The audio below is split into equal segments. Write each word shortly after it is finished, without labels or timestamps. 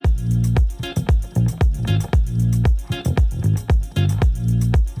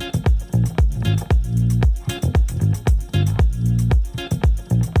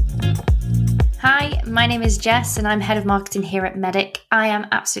is Jess and I'm head of marketing here at Medic. I am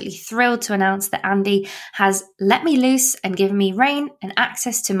absolutely thrilled to announce that Andy has let me loose and given me reign and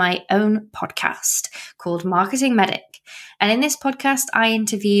access to my own podcast called Marketing Medic. And in this podcast, I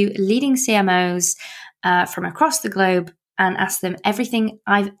interview leading CMOs from across the globe and ask them everything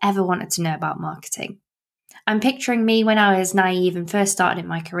I've ever wanted to know about marketing. I'm picturing me when I was naive and first started in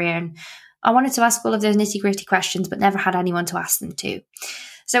my career, and I wanted to ask all of those nitty-gritty questions, but never had anyone to ask them to.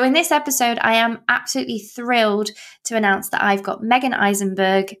 So in this episode, I am absolutely thrilled to announce that I've got Megan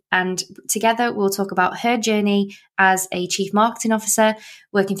Eisenberg, and together we'll talk about her journey as a chief marketing officer,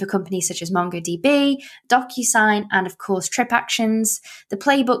 working for companies such as MongoDB, DocuSign, and of course TripActions, the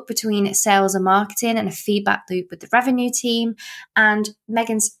playbook between sales and marketing and a feedback loop with the revenue team, and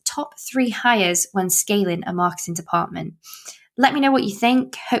Megan's top 3 hires when scaling a marketing department. Let me know what you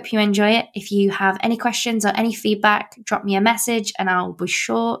think. Hope you enjoy it. If you have any questions or any feedback, drop me a message and I'll be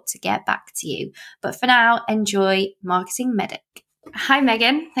sure to get back to you. But for now, enjoy Marketing Medic. Hi,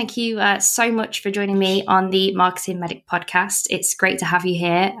 Megan. Thank you so much for joining me on the Marketing Medic podcast. It's great to have you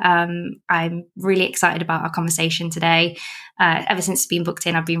here. I'm really excited about our conversation today. Ever since it's been booked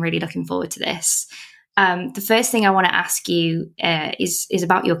in, I've been really looking forward to this. The first thing I want to ask you is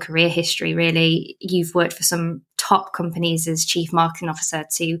about your career history, really. You've worked for some top companies as chief marketing officer.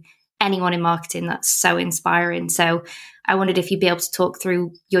 To anyone in marketing, that's so inspiring. So I wondered if you'd be able to talk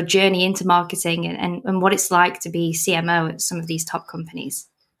through your journey into marketing and what it's like to be CMO at some of these top companies.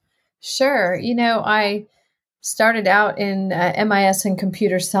 Sure. I started out in MIS in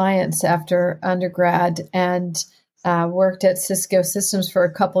computer science after undergrad and worked at Cisco Systems for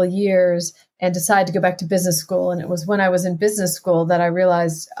a couple of years and decided to go back to business school. And it was when I was in business school that I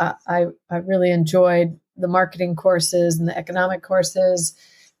realized I really enjoyed the marketing courses and the economic courses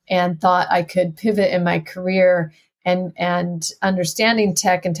and thought I could pivot in my career and understanding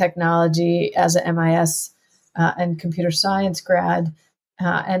tech and technology as a MIS and computer science grad.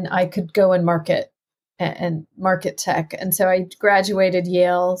 And I could go and market tech. And so I graduated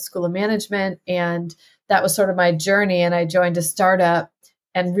Yale School of Management, and that was sort of my journey. And I joined a startup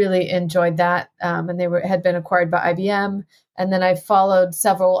and really enjoyed that. And they had been acquired by IBM. And then I followed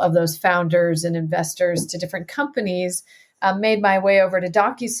several of those founders and investors to different companies, made my way over to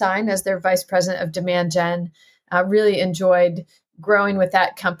DocuSign as their vice president of demand gen. Really enjoyed growing with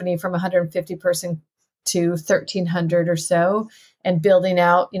that company from 150 person to 1,300 or so, and building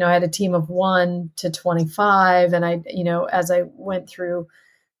out, I had a team of 1 to 25. And I, as I went through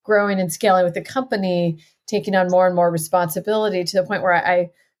growing and scaling with the company, taking on more and more responsibility to the point where I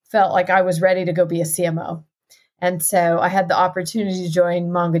felt like I was ready to go be a CMO. And so I had the opportunity to join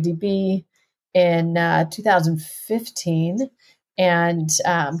MongoDB in 2015 and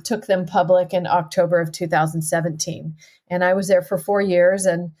took them public in October of 2017. And I was there for 4 years,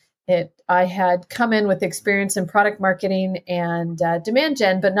 and I had come in with experience in product marketing and demand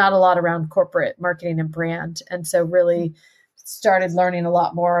gen, but not a lot around corporate marketing and brand. And so really started learning a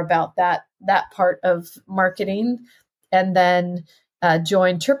lot more about that part of marketing, and then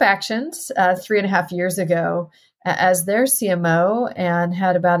joined TripActions 3.5 years ago as their CMO, and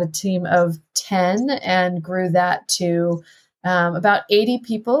had about a team of 10 and grew that to about 80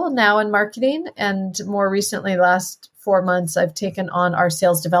 people now in marketing. And more recently, last 4 months, I've taken on our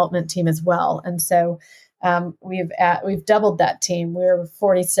sales development team as well. And so we've doubled that team. We were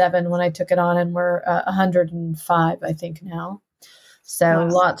 47 when I took it on, and we're 105, I think, now. So wow.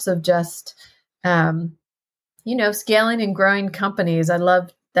 Lots of just, scaling and growing companies. I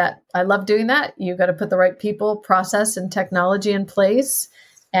love that. I love doing that. You got to put the right people, process, and technology in place.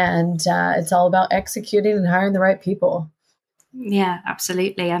 And it's all about executing and hiring the right people. Yeah,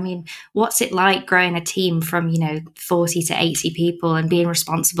 absolutely. I mean, what's it like growing a team from, 40 to 80 people and being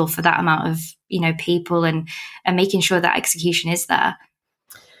responsible for that amount of, people and making sure that execution is there?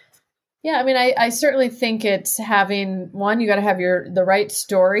 Yeah, I mean, I certainly think it's having, one, you got to have the right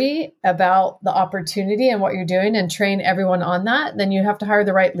story about the opportunity and what you're doing and train everyone on that. Then you have to hire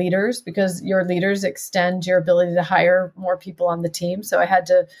the right leaders, because your leaders extend your ability to hire more people on the team. So I had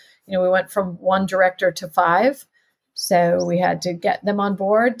to, we went from 1 director to 5. So we had to get them on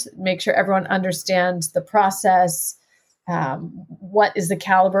board, make sure everyone understands the process. What is the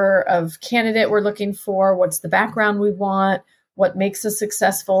caliber of candidate we're looking for? What's the background we want? What makes a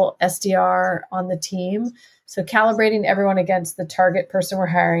successful SDR on the team? So calibrating everyone against the target person we're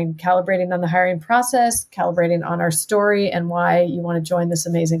hiring, calibrating on the hiring process, calibrating on our story and why you want to join this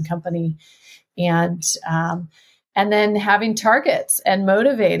amazing company. And then having targets and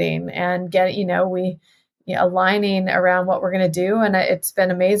motivating and getting, aligning around what we're going to do. And it's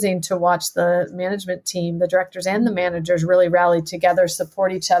been amazing to watch the management team, the directors and the managers really rally together,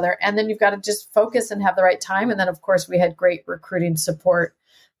 support each other. And then you've got to just focus and have the right time. And then, of course, we had great recruiting support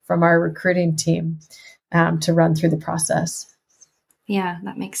from our recruiting team to run through the process. Yeah,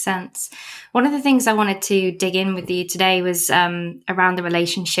 that makes sense. One of the things I wanted to dig in with you today was around the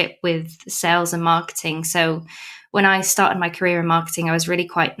relationship with sales and marketing. So when I started my career in marketing, I was really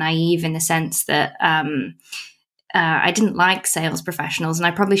quite naive in the sense that I didn't like sales professionals, and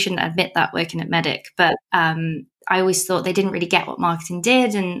I probably shouldn't admit that working at Medic, but I always thought they didn't really get what marketing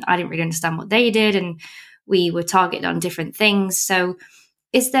did, and I didn't really understand what they did, and we were targeted on different things. So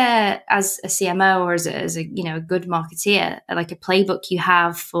is there, as a CMO or as a a good marketeer, like a playbook you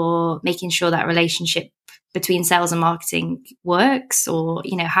have for making sure that relationship between sales and marketing works, or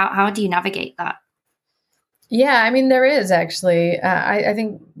how do you navigate that? Yeah, I mean, there is actually. I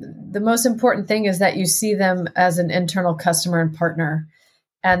think the most important thing is that you see them as an internal customer and partner,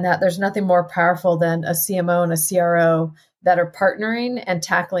 and that there's nothing more powerful than a CMO and a CRO that are partnering and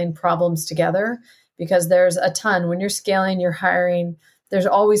tackling problems together, because there's a ton. When you're scaling, you're hiring, there's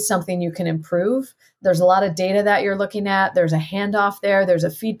always something you can improve. There's a lot of data that you're looking at. There's a handoff there. There's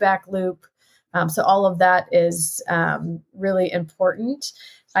a feedback loop. So all of that is really important.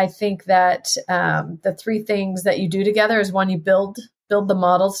 I think that the three things that you do together is, one, you build the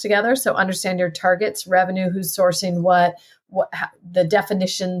models together. So understand your targets, revenue, who's sourcing what the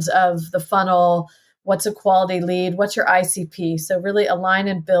definitions of the funnel, what's a quality lead, what's your ICP. So really align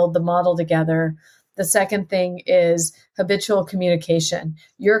and build the model together. The second thing is habitual communication.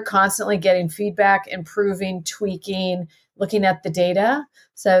 You're constantly getting feedback, improving, tweaking, looking at the data.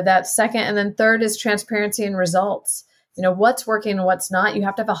 So that's second. And then third is transparency and results. What's working and what's not. You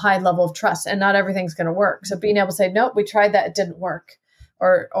have to have a high level of trust, and not everything's going to work. So being able to say, nope, we tried that, it didn't work.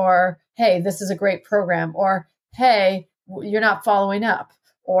 Or, hey, this is a great program. Or, hey, you're not following up.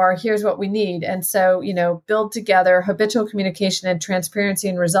 Or here's what we need. And so, build together. Habitual communication and transparency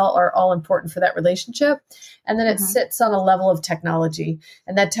and result are all important for that relationship. And then it sits on a level of technology.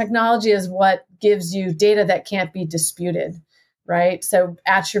 And that technology is what gives you data that can't be disputed, right? So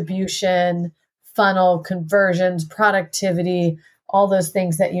attribution, funnel, conversions, productivity, all those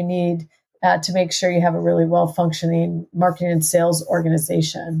things that you need to make sure you have a really well-functioning marketing and sales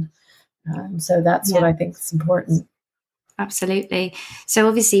organization. So that's what I think is important. Absolutely. So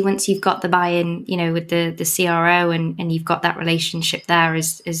obviously, once you've got the buy-in, with the CRO and you've got that relationship there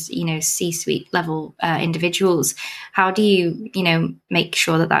as C-suite level individuals, how do you, make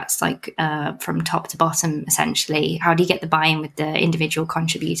sure that that's like from top to bottom, essentially? How do you get the buy-in with the individual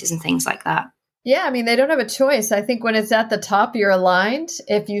contributors and things like that? Yeah, I mean, they don't have a choice. I think when it's at the top, you're aligned.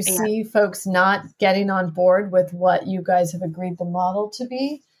 If you see folks not getting on board with what you guys have agreed the model to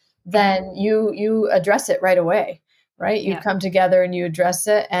be, then you address it right away. Right? You come together and you address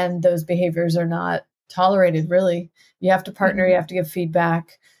it, and those behaviors are not tolerated, really. You have to partner, you have to give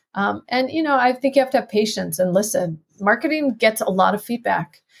feedback. And, I think you have to have patience and listen. Marketing gets a lot of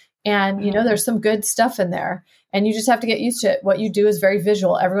feedback, and, there's some good stuff in there, and you just have to get used to it. What you do is very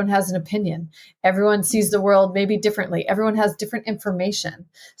visual. Everyone has an opinion. Everyone sees the world maybe differently. Everyone has different information.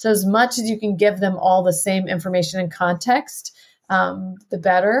 So as much as you can give them all the same information and context, the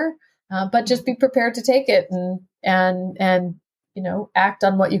better. But just be prepared to take it and act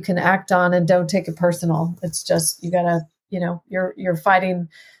on what you can act on, and don't take it personal. It's just, you gotta, you're fighting.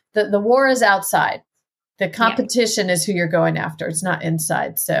 The war is outside. The competition is who you're going after. It's not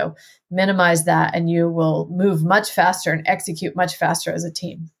inside. So minimize that, and you will move much faster and execute much faster as a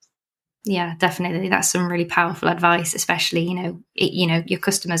team. Yeah, definitely. That's some really powerful advice, especially, your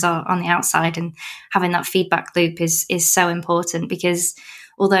customers are on the outside, and having that feedback loop is so important, because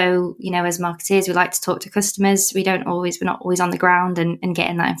although, as marketeers, we like to talk to customers, we're not always on the ground and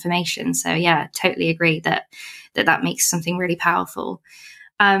getting that information. So yeah, totally agree that makes something really powerful.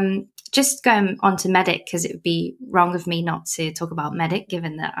 Just going on to Medic, because it would be wrong of me not to talk about Medic,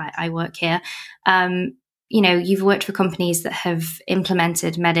 given that I work here. You've worked for companies that have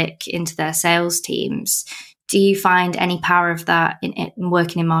implemented Medic into their sales teams. Do you find any power of that in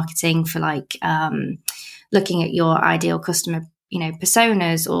working in marketing for looking at your ideal customer,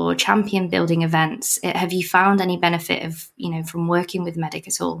 personas or champion building events? Have you found any benefit of, from working with Medic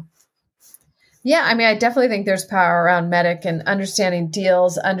at all? Yeah, I mean, I definitely think there's power around Medic and understanding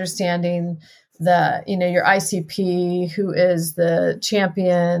deals, understanding the, your ICP, who is the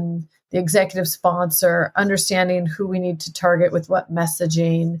champion, the executive sponsor, understanding who we need to target with what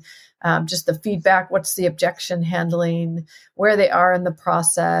messaging, just the feedback, what's the objection handling, where they are in the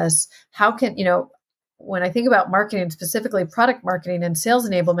process. How can, when I think about marketing, specifically product marketing and sales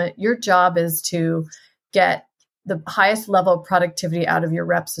enablement, your job is to get the highest level of productivity out of your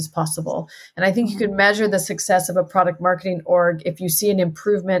reps as possible. And I think you can measure the success of a product marketing org if you see an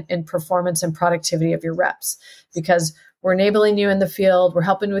improvement in performance and productivity of your reps, because we're enabling you in the field. We're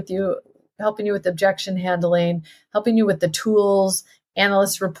helping you with objection handling, helping you with the tools,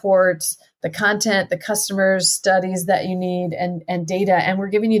 analyst reports, the content, the customers studies that you need, and data. And we're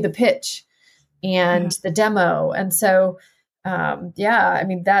giving you the pitch and the demo. And so,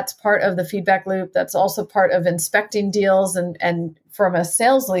 that's part of the feedback loop. That's also part of inspecting deals. And from a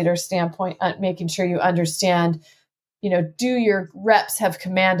sales leader standpoint, making sure you understand, do your reps have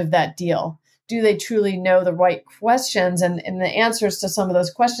command of that deal? Do they truly know the right questions? And the answers to some of those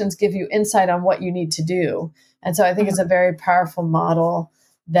questions give you insight on what you need to do. And so I think it's a very powerful model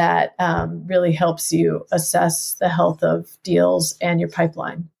that really helps you assess the health of deals and your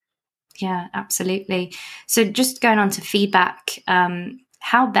pipeline. Yeah, absolutely. So just going on to feedback,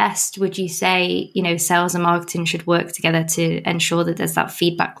 how best would you say, sales and marketing should work together to ensure that there's that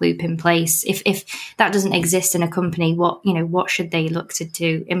feedback loop in place? If that doesn't exist in a company, what should they look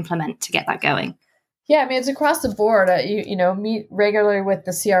to implement to get that going? Yeah, it's across the board. You meet regularly with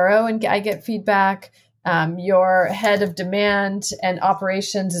the CRO and I get feedback. Your head of demand and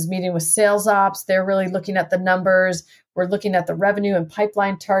operations is meeting with sales ops. They're really looking at the numbers. We're looking at the revenue and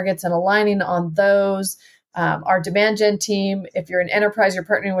pipeline targets and aligning on those. Our demand gen team, if you're an enterprise, you're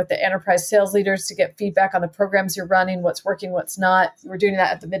partnering with the enterprise sales leaders to get feedback on the programs you're running, what's working, what's not. We're doing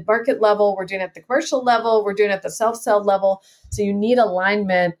that at the mid-market level. We're doing it at the commercial level. We're doing it at the self-sell level. So you need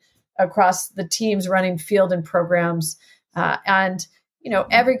alignment across the teams running field and programs.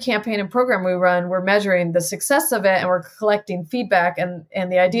 Every campaign and program we run, we're measuring the success of it and we're collecting feedback. And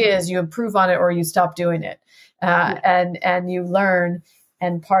the idea is you improve on it or you stop doing it. And you learn.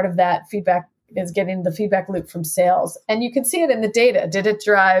 And part of that feedback is getting the feedback loop from sales. And you can see it in the data. Did it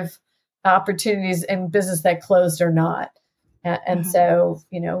drive opportunities in business that closed or not? And so,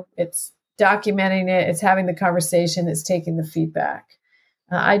 it's documenting it, it's having the conversation, it's taking the feedback.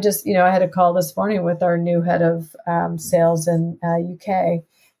 I had a call this morning with our new head of sales in UK.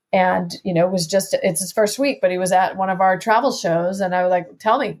 And, it's his first week, but he was at one of our travel shows. And I was like,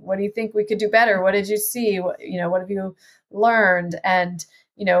 tell me, what do you think we could do better? What did you see? What have you learned? And,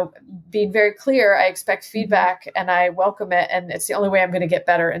 being very clear, I expect feedback and I welcome it. And it's the only way I'm going to get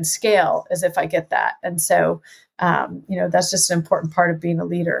better and scale is if I get that. And so, that's just an important part of being a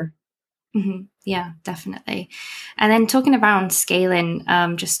leader. Mm-hmm. Yeah, definitely. And then talking around scaling,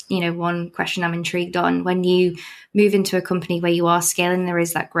 one question I'm intrigued on, when you move into a company where you are scaling, there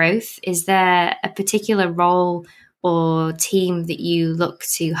is that growth. Is there a particular role or team that you look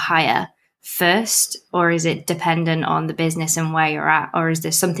to hire first, or is it dependent on the business and where you're at? Or is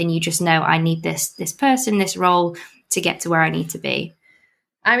there something you just know, I need this person, this role to get to where I need to be?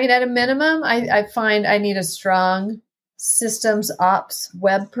 At a minimum, I find I need a strong systems ops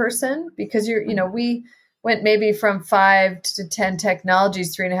web person, because we went maybe from 5 to 10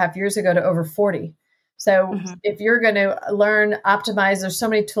 technologies 3.5 years ago to over 40. So if you're going to learn, optimize, there's so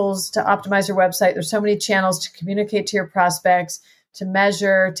many tools to optimize your website. There's so many channels to communicate to your prospects, to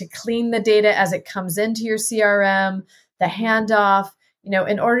measure, to clean the data as it comes into your CRM, the handoff.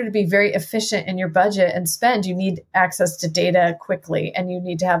 In order to be very efficient in your budget and spend, you need access to data quickly, and you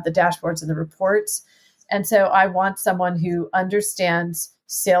need to have the dashboards and the reports. And so I want someone who understands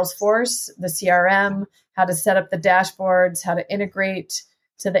Salesforce, the CRM, how to set up the dashboards, how to integrate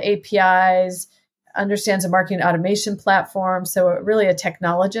to the APIs, understands a marketing automation platform. So really a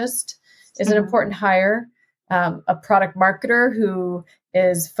technologist is an important hire. A product marketer who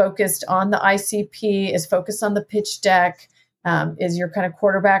is focused on the ICP, is focused on the pitch deck, is your kind of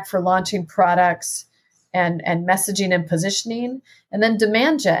quarterback for launching products and messaging and positioning. And then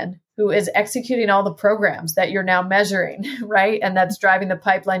demand gen, who is executing all the programs that you're now measuring, right? And that's driving the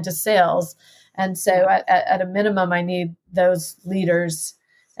pipeline to sales. And so at a minimum, I need those leaders.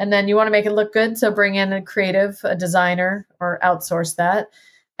 And then you want to make it look good. So bring in a creative, a designer, or outsource that.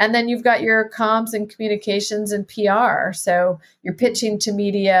 And then you've got your comms and communications and PR. So you're pitching to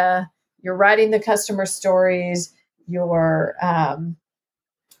media, you're writing the customer stories, you're,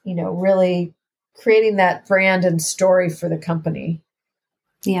 really creating that brand and story for the company.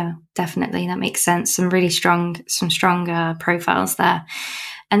 Yeah, definitely. That makes sense. Some strong profiles there.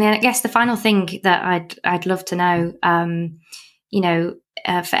 And then I guess the final thing that I'd love to know,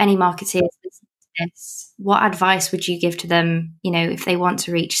 for any marketers, what advice would you give to them, if they want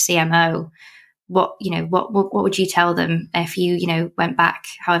to reach CMO? What would you tell them if you, went back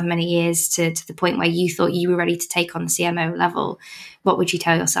however many years to the point where you thought you were ready to take on the CMO level? What would you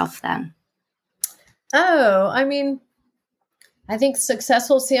tell yourself then? Oh, I think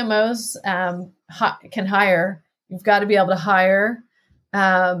successful CMOs can hire. You've got to be able to hire.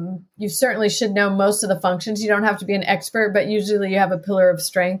 You certainly should know most of the functions. You don't have to be an expert, but usually you have a pillar of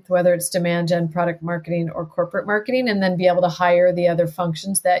strength, whether it's demand gen, product marketing, or corporate marketing, and then be able to hire the other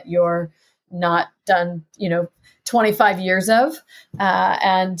functions that you're not done, 25 years of,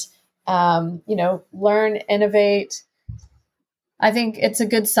 and learn, innovate. I think it's a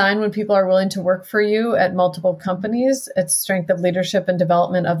good sign when people are willing to work for you at multiple companies. It's strength of leadership and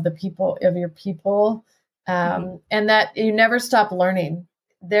development of your people. And that you never stop learning.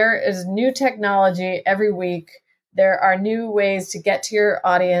 There is new technology every week. There are new ways to get to your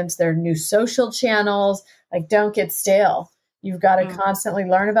audience. There are new social channels. Like, don't get stale. You've got to constantly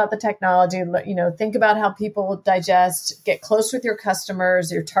learn about the technology, think about how people digest, get close with your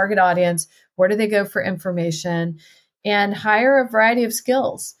customers, your target audience. Where do they go for information? And hire a variety of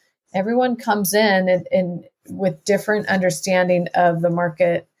skills. Everyone comes in with different understanding of the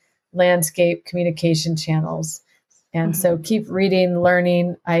market landscape, communication channels. And so keep reading,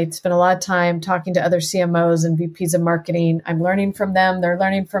 learning. I spend a lot of time talking to other CMOs and VPs of marketing. I'm learning from them. They're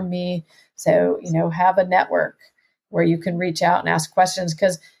learning from me. So, have a network where you can reach out and ask questions,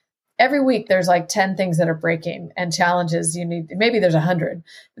 because every week there's like 10 things that are breaking and challenges maybe there's 100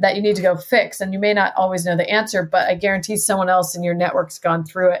 that you need to go fix. And you may not always know the answer, but I guarantee someone else in your network's gone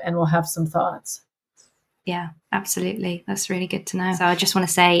through it and will have some thoughts. Yeah, absolutely. That's really good to know. So I just want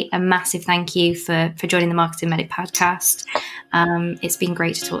to say a massive thank you for joining the Marketing Medic podcast. It's been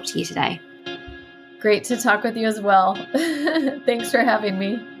great to talk to you today. Great to talk with you as well. Thanks for having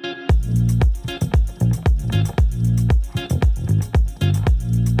me.